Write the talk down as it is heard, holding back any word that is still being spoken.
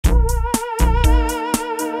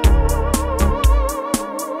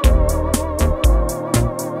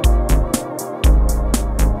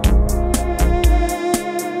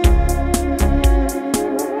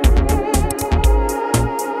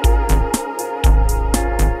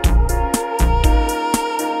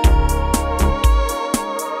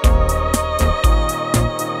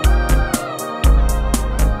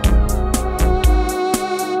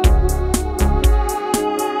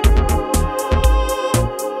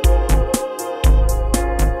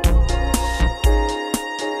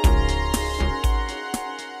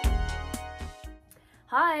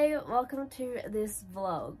welcome to this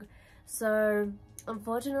vlog. So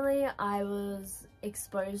unfortunately I was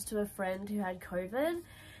exposed to a friend who had COVID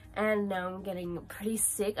and now I'm getting pretty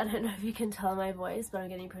sick. I don't know if you can tell my voice, but I'm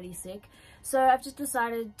getting pretty sick. So I've just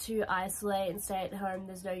decided to isolate and stay at home.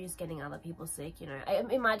 There's no use getting other people sick, you know.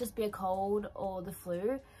 It might just be a cold or the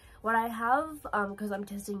flu. What I have, because I'm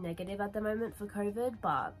testing negative at the moment for COVID,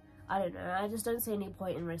 but I don't know. I just don't see any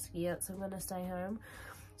point in risking it, so I'm going to stay home.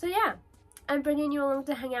 So yeah, I'm bringing you along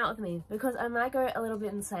to hang out with me because I might go a little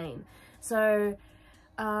bit insane. So,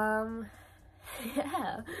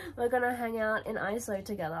 yeah, we're going to hang out in ISO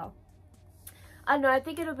together. I don't know, I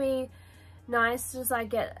think it'll be nice to just like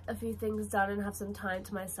get a few things done and have some time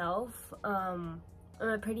to myself. I'm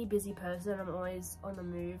a pretty busy person. I'm always on the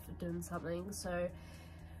move doing something, so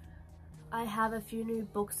I have a few new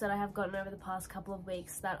books that I have gotten over the past couple of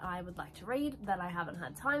weeks that I would like to read that I haven't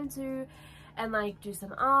had time to, and like do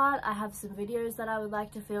some art. I have some videos that I would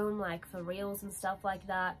like to film, like for reels and stuff like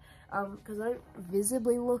that, because I don't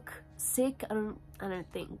visibly look sick, I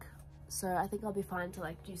don't think. So I think I'll be fine to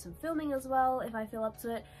like do some filming as well if I feel up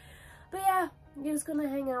to it. But yeah, you're just gonna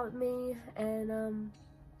hang out with me and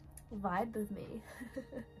vibe with me.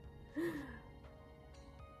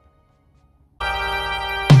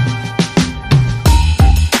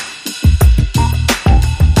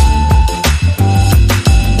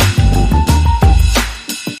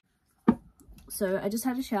 So I just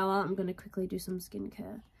had a shower. I'm gonna quickly do some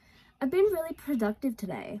skincare. I've been really productive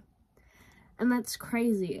today, and that's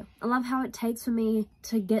crazy. I love how it takes for me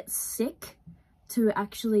to get sick to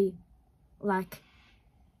actually like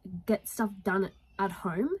get stuff done at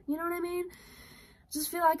home, you know what I mean? I just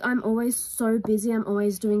feel like I'm always so busy. I'm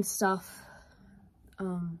always doing stuff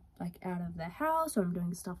like out of the house, or I'm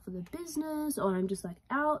doing stuff for the business, or I'm just like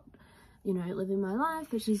out, you know, living my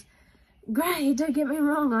life, which is great, don't get me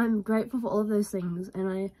wrong. I'm grateful for all of those things and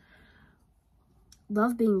I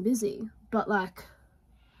love being busy, but like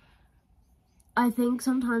I think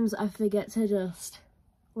sometimes I forget to just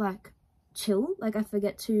like chill. Like I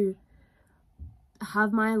forget to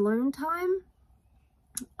have my alone time,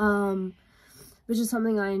 which is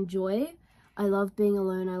something I enjoy. I love being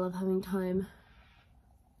alone. I love having time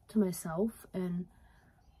to myself, and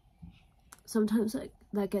sometimes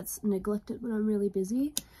that gets neglected when I'm really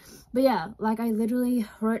busy. But yeah, like I literally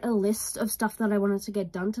wrote a list of stuff that I wanted to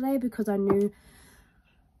get done today because I knew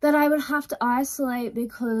that I would have to isolate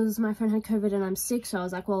because my friend had COVID and I'm sick. So I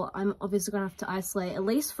was like, well, I'm obviously gonna have to isolate at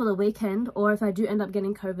least for the weekend, or if I do end up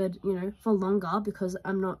getting COVID, you know, for longer, because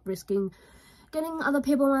I'm not risking getting other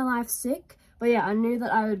people in my life sick. But yeah, I knew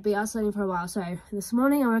that I would be isolating for a while. So this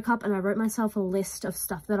morning I woke up and I wrote myself a list of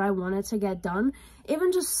stuff that I wanted to get done.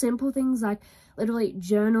 Even just simple things like literally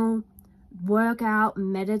journal, work out,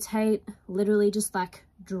 meditate, literally just like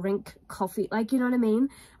drink coffee, like, you know what I mean?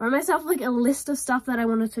 I wrote myself like a list of stuff that I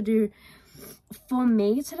wanted to do for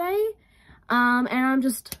me today, and I'm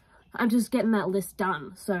just getting that list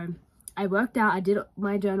done. So I worked out, I did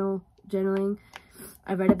my journaling,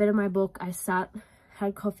 I read a bit of my book, I sat,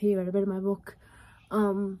 had coffee, read a bit of my book,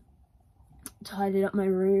 tidied up my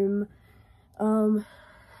room,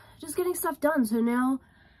 just getting stuff done. So now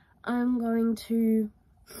I'm going to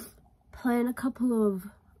plan a couple of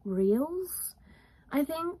reels, I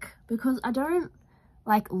think, because I don't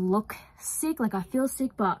like look sick. Like I feel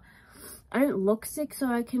sick, but I don't look sick, so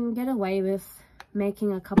I can get away with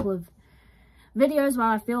making a couple of videos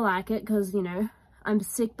while I feel like it, because, you know, I'm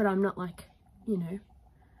sick, but I'm not like, you know,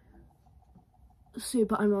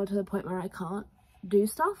 super unwell to the point where I can't do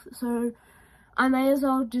stuff. So I may as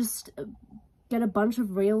well just get a bunch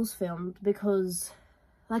of reels filmed because,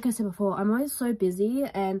 like I said before, I'm always so busy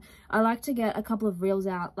and I like to get a couple of reels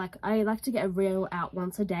out. Like I like to get a reel out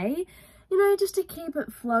once a day, you know, just to keep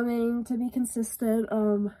it flowing, to be consistent.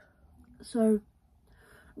 So I'm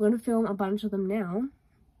going to film a bunch of them now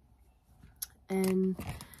and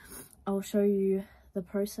I'll show you the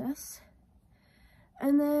process.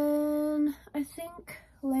 And then I think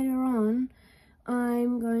later on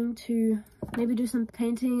I'm going to maybe do some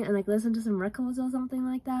painting and like listen to some records or something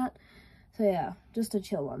like that. So yeah, just a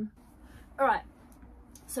chill one. Alright,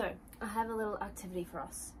 so I have a little activity for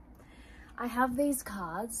us. I have these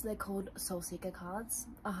cards, they're called Soul Seeker cards,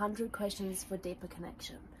 100 questions for deeper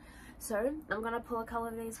connection. So I'm going to pull a couple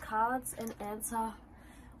of these cards and answer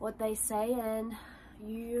what they say, and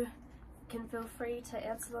you can feel free to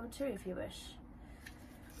answer them too if you wish.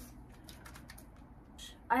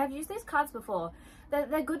 I have used these cards before.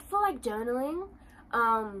 They're good for like journaling.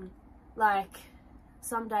 Like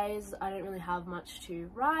some days I don't really have much to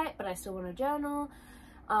write, but I still want to journal.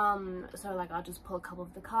 So like I'll just pull a couple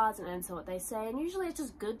of the cards and answer what they say. And usually it's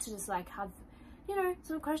just good to just like have you know,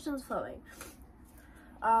 some questions flowing.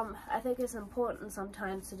 I think it's important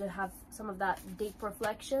sometimes to have some of that deep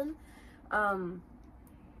reflection,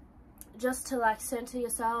 just to like center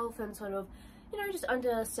yourself and sort of, you know, just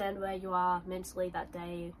understand where you are mentally that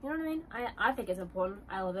day. You know what I mean? I think it's important.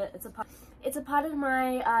 I love it. It's a part of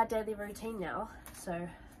my daily routine now. So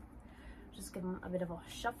just give them a bit of a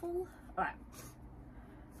shuffle. All right.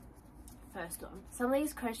 First one. Some of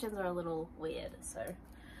these questions are a little weird, so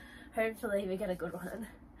hopefully we get a good one.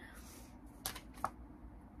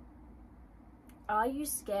 Are you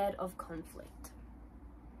scared of conflict?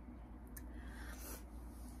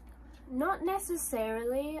 Not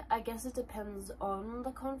necessarily. I guess it depends on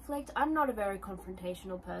the conflict. I'm not a very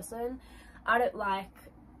confrontational person. I don't like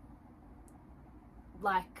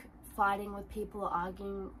fighting with people or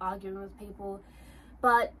arguing with people,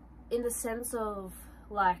 but in the sense of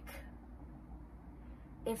like,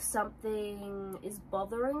 if something is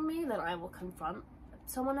bothering me, then I will confront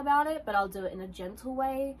someone about it, but I'll do it in a gentle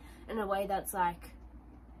way, in a way that's like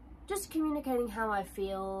just communicating how I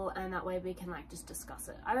feel, and that way we can like just discuss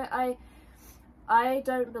it. I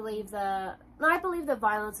don't believe that, I believe that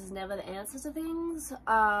violence is never the answer to things,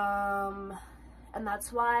 and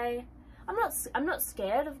that's why I'm not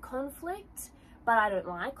scared of conflict, but I don't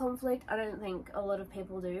like conflict. I don't think a lot of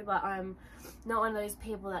people do, but I'm not one of those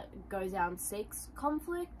people that goes out and seeks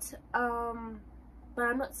conflict, but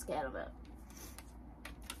I'm not scared of it.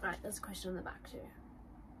 Alright, there's a question on the back too.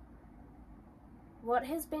 What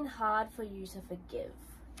has been hard for you to forgive?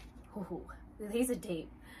 Ooh, these are deep.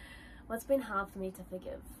 What's been hard for me to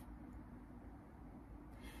forgive?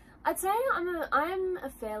 I'd say I'm a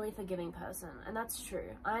fairly forgiving person, and that's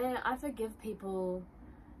true. I forgive people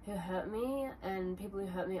who hurt me, and people who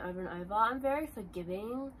hurt me over and over. I'm very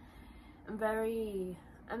forgiving. I'm very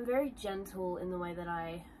gentle in the way that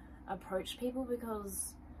I approach people,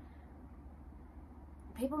 because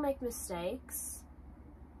people make mistakes,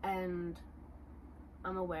 and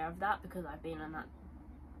I'm aware of that because I've been in that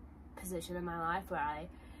position in my life where I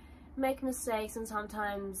make mistakes, and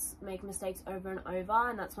sometimes make mistakes over and over,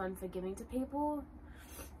 and that's why I'm forgiving to people.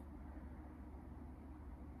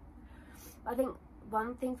 I think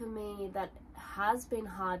one thing for me that has been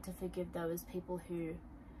hard to forgive though is people who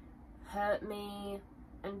hurt me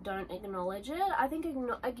and don't acknowledge it. I think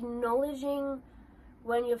acknowledging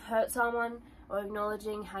when you've hurt someone, or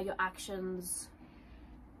acknowledging how your actions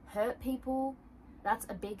hurt people, that's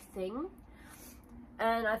a big thing.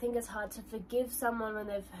 And I think it's hard to forgive someone when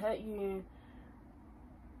they've hurt you,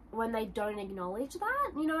 when they don't acknowledge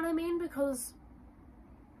that, you know what I mean? Because,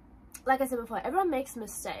 like I said before, everyone makes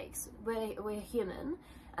mistakes. We're human,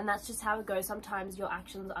 and that's just how it goes. Sometimes your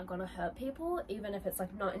actions are gonna hurt people, even if it's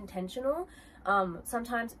like not intentional.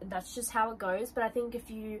 Sometimes that's just how it goes. But I think if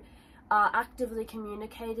you are actively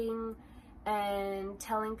communicating and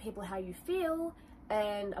telling people how you feel,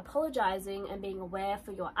 and apologizing and being aware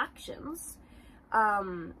for your actions,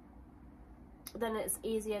 then it's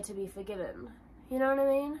easier to be forgiven. You know what I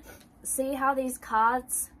mean? See how these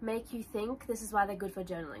cards make you think? This is why they're good for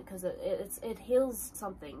journaling, because it heals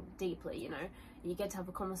something deeply, you know? You get to have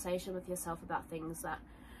a conversation with yourself about things that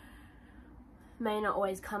may not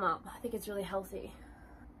always come up. I think it's really healthy.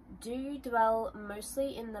 Do you dwell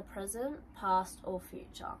mostly in the present, past, or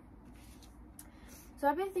future? So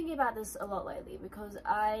I've been thinking about this a lot lately, because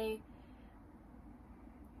I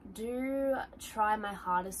do try my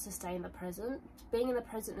hardest to stay in the present. Being in the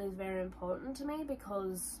present is very important to me,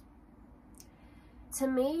 because to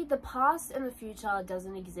me the past and the future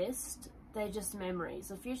doesn't exist. They're just memories.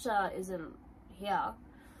 The future isn't here.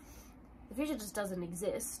 The future just doesn't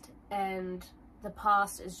exist, and the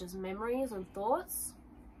past is just memories and thoughts,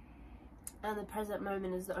 and the present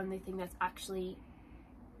moment is the only thing that actually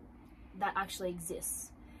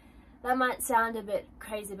exists. That might sound a bit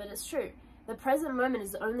crazy, but it's true. The present moment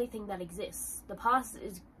is the only thing that exists. The past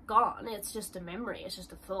is gone. It's just a memory. It's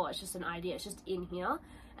just a thought. It's just an idea. It's just in here.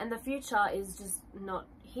 And the future is just not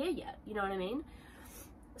here yet. You know what I mean?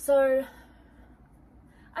 So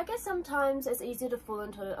I guess sometimes it's easy to fall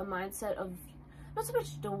into a mindset of not so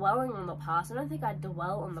much dwelling on the past. I don't think I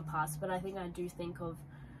dwell on the past, but I think I do think of,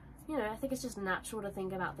 you know, I think it's just natural to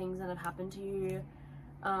think about things that have happened to you.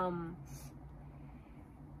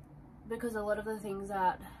 Because a lot of the things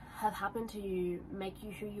that have happened to you make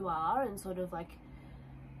you who you are, and sort of like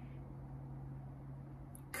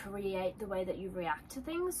create the way that you react to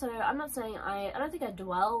things. So I'm not saying I don't think I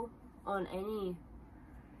dwell on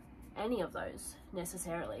any of those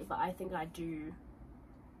necessarily, but I think I do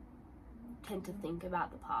tend to think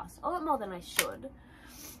about the past a lot more than I should.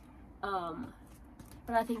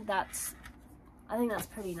 But I think that's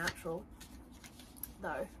pretty natural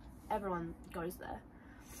though. everyone goes there.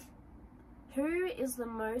 Who is the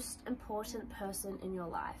most important person in your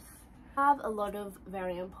life? I have a lot of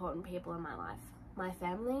very important people in my life. My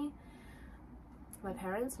family, my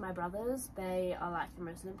parents, my brothers, they are like the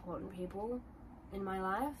most important people in my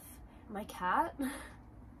life. My cat,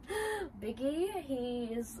 Biggie, he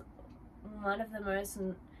is one of the most,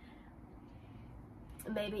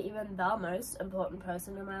 maybe even the most important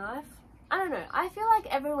person in my life. I don't know, I feel like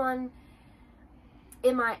everyone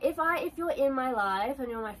in my, if you're in my life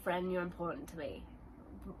and you're my friend, you're important to me.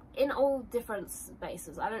 In all different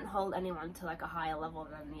spaces. I don't hold anyone to like a higher level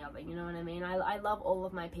than the other, you know what I mean? I love all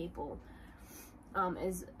of my people,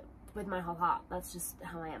 is with my whole heart. That's just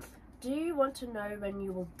how I am. Do you want to know when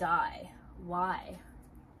you will die? Why?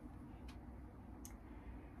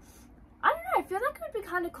 I don't know, I feel like it would be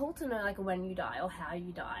kind of cool to know like when you die or how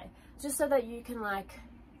you die, just so that you can like,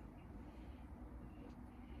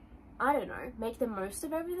 I don't know, make the most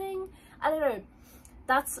of everything. I don't know,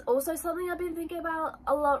 that's also something I've been thinking about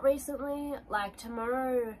a lot recently. Like,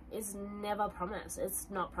 tomorrow is never promised. It's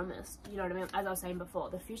not promised, you know what I mean? As I was saying before,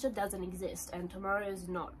 the future doesn't exist, and tomorrow is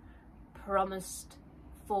not promised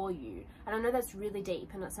for you. And I know that's really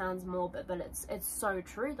deep and it sounds morbid, but it's so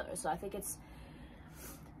true though. So I think it's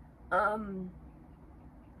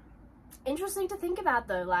interesting to think about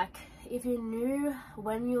though. Like, if you knew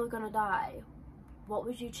when you were gonna die, what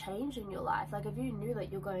would you change in your life? Like, if you knew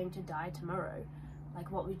that you're going to die tomorrow, like,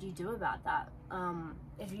 what would you do about that?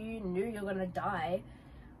 If you knew you're gonna die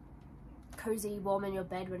cozy, warm in your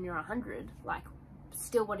bed when you're 100, like,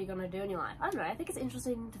 still, what are you gonna do in your life? I don't know, I think it's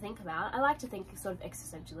interesting to think about. I like to think sort of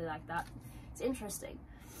existentially like that. It's interesting.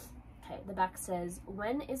 Okay, the back says,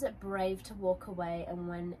 when is it brave to walk away and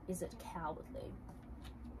when is it cowardly?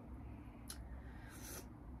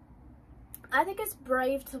 I think it's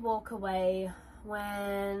brave to walk away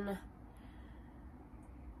when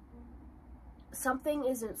something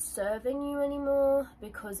isn't serving you anymore,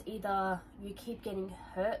 because either you keep getting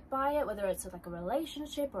hurt by it, whether it's like a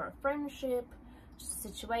relationship or a friendship, just a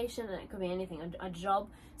situation, and it could be anything, a job.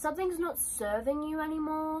 Something's not serving you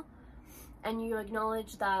anymore, and you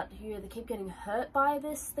acknowledge that you either keep getting hurt by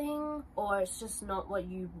this thing or it's just not what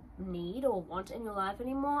you need or want in your life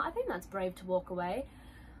anymore. I think that's brave to walk away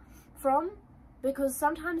from, because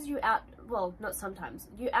sometimes you not sometimes,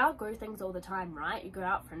 you outgrow things all the time, right? You grow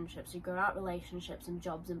out friendships, you grow out relationships and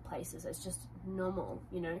jobs and places. It's just normal,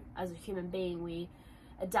 you know, as a human being, we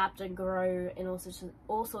adapt and grow in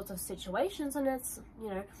all sorts of situations, and it's, you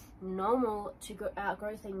know, normal to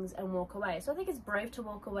outgrow things and walk away. So I think it's brave to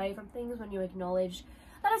walk away from things when you acknowledge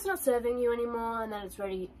that it's not serving you anymore and that it's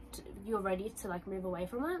you're ready to like move away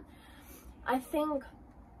from it. I think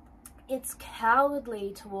it's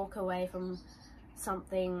cowardly to walk away from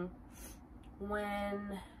something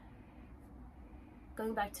when,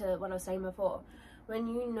 going back to what I was saying before, when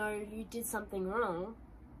you know you did something wrong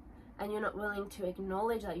and you're not willing to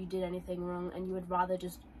acknowledge that you did anything wrong, and you would rather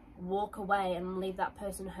just walk away and leave that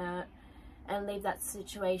person hurt and leave that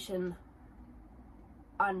situation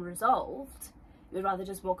unresolved. You would rather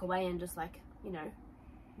just walk away and just, like, you know,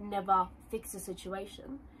 never fix the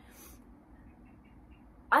situation.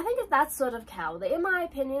 I think that's sort of cowardly, in my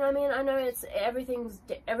opinion. I mean, I know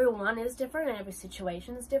everyone is different and every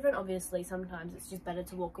situation is different. Obviously, sometimes it's just better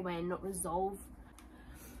to walk away and not resolve.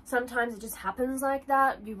 Sometimes it just happens like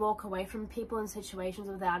that. You walk away from people and situations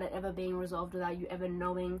without it ever being resolved, without you ever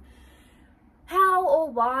knowing how or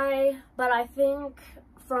why. But I think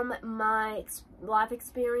from my life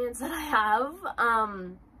experience that I have,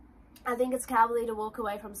 I think it's cowardly to walk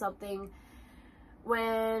away from something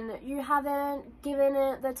when you haven't given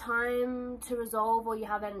it the time to resolve, or you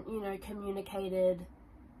haven't, you know, communicated.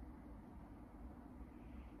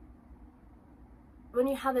 When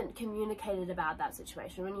you haven't communicated about that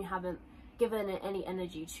situation, when you haven't given it any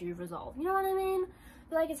energy to resolve. You know what I mean? I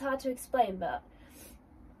feel like it's hard to explain, but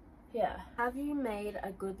yeah. Have you made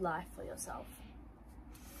a good life for yourself?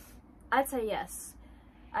 I'd say yes.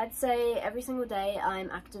 I'd say every single day I'm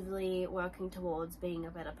actively working towards being a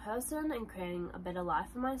better person and creating a better life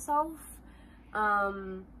for myself.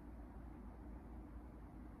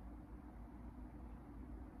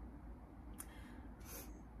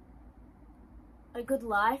 A good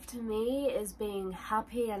life to me is being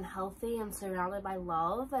happy and healthy and surrounded by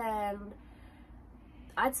love, and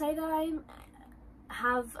I'd say that I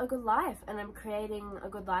have a good life and I'm creating a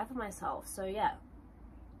good life for myself. So yeah,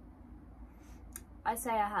 I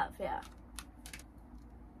say I have, yeah.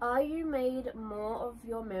 Are you made more of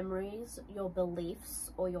your memories, your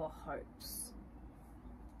beliefs, or your hopes?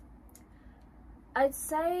 I'd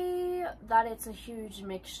say that it's a huge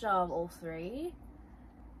mixture of all three.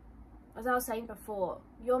 as I was saying before,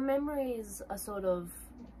 your memories are sort of,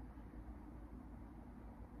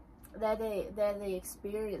 they're the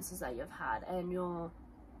experiences that you've had, and your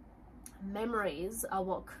memories are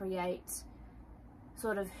what create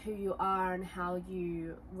sort of who you are and how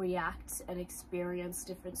you react and experience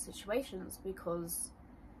different situations, because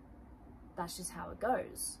that's just how it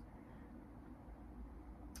goes.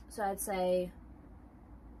 So I'd say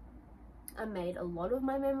I made a lot of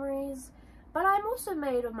my memories, but I'm also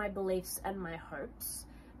made of my beliefs and my hopes,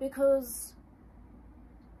 because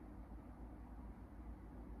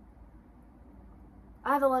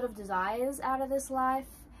I have a lot of desires out of this life.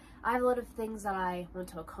 I have a lot of things that I want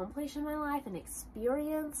to accomplish in my life and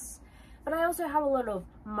experience, but I also have a lot of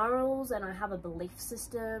morals, and I have a belief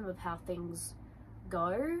system of how things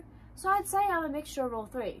go. So I'd say I'm a mixture of all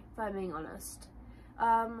three, if I'm being honest.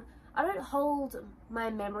 I don't hold my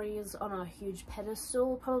memories on a huge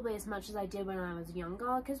pedestal, probably as much as I did when I was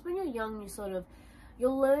younger, because when you're young, you're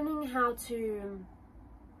learning how to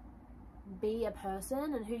be a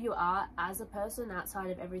person and who you are as a person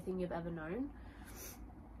outside of everything you've ever known.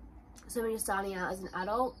 So when you're starting out as an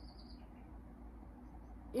adult,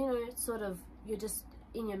 you know, sort of, you're just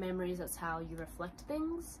in your memories, that's how you reflect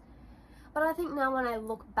things. But I think now when I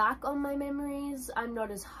look back on my memories, I'm not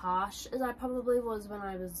as harsh as I probably was when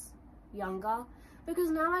I was younger,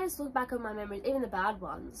 because now I just look back on my memories, even the bad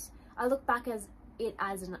ones, I look back as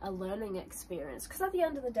a learning experience, because at the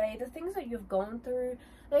end of the day, the things that you've gone through,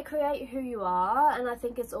 they create who you are. And I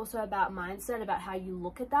think it's also about mindset, about how you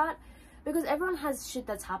look at that, because everyone has shit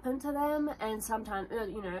that's happened to them, and sometimes,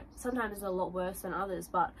 you know, sometimes it's a lot worse than others.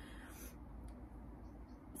 But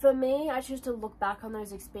for me, I choose to look back on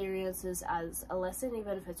those experiences as a lesson,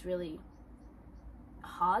 even if it's really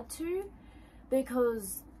hard to,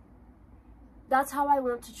 because that's how I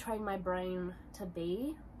want to train my brain to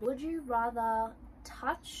be. Would you rather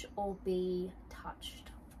touch or be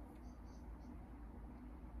touched?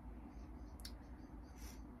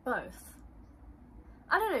 Both.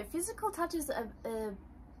 I don't know, physical touch is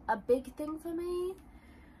a big thing for me.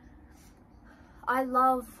 I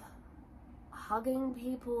love hugging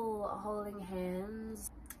people, holding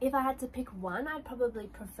hands. If I had to pick one, I'd probably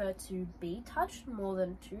prefer to be touched more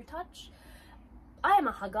than to touch. I am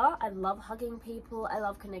a hugger. I love hugging people. I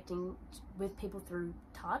love connecting with people through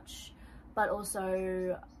touch, but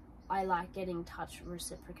also I like getting touch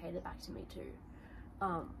reciprocated back to me too.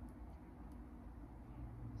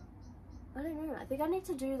 I don't know, I think I need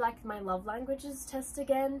to do like my love languages test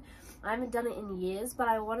again. I haven't done it in years, but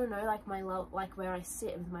I want to know like my love, like where I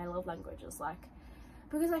sit with my love languages, like,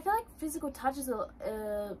 because I feel like physical touch is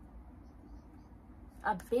a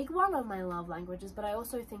big one of my love languages, but I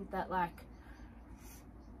also think that like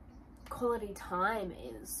quality time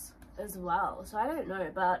is as well. So I don't know,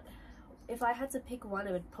 but if I had to pick one,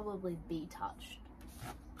 it would probably be touch.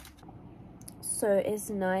 So it's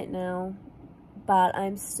night now, but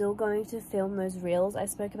I'm still going to film those reels I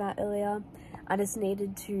spoke about earlier. I just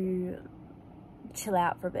needed to chill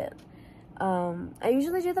out for a bit. I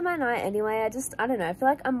usually do them at night anyway. I don't know, I feel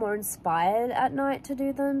like I'm more inspired at night to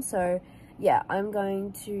do them. So yeah, I'm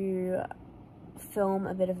going to film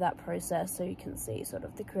a bit of that process so you can see sort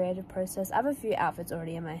of the creative process. I have a few outfits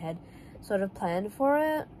already in my head sort of planned for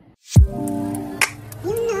it.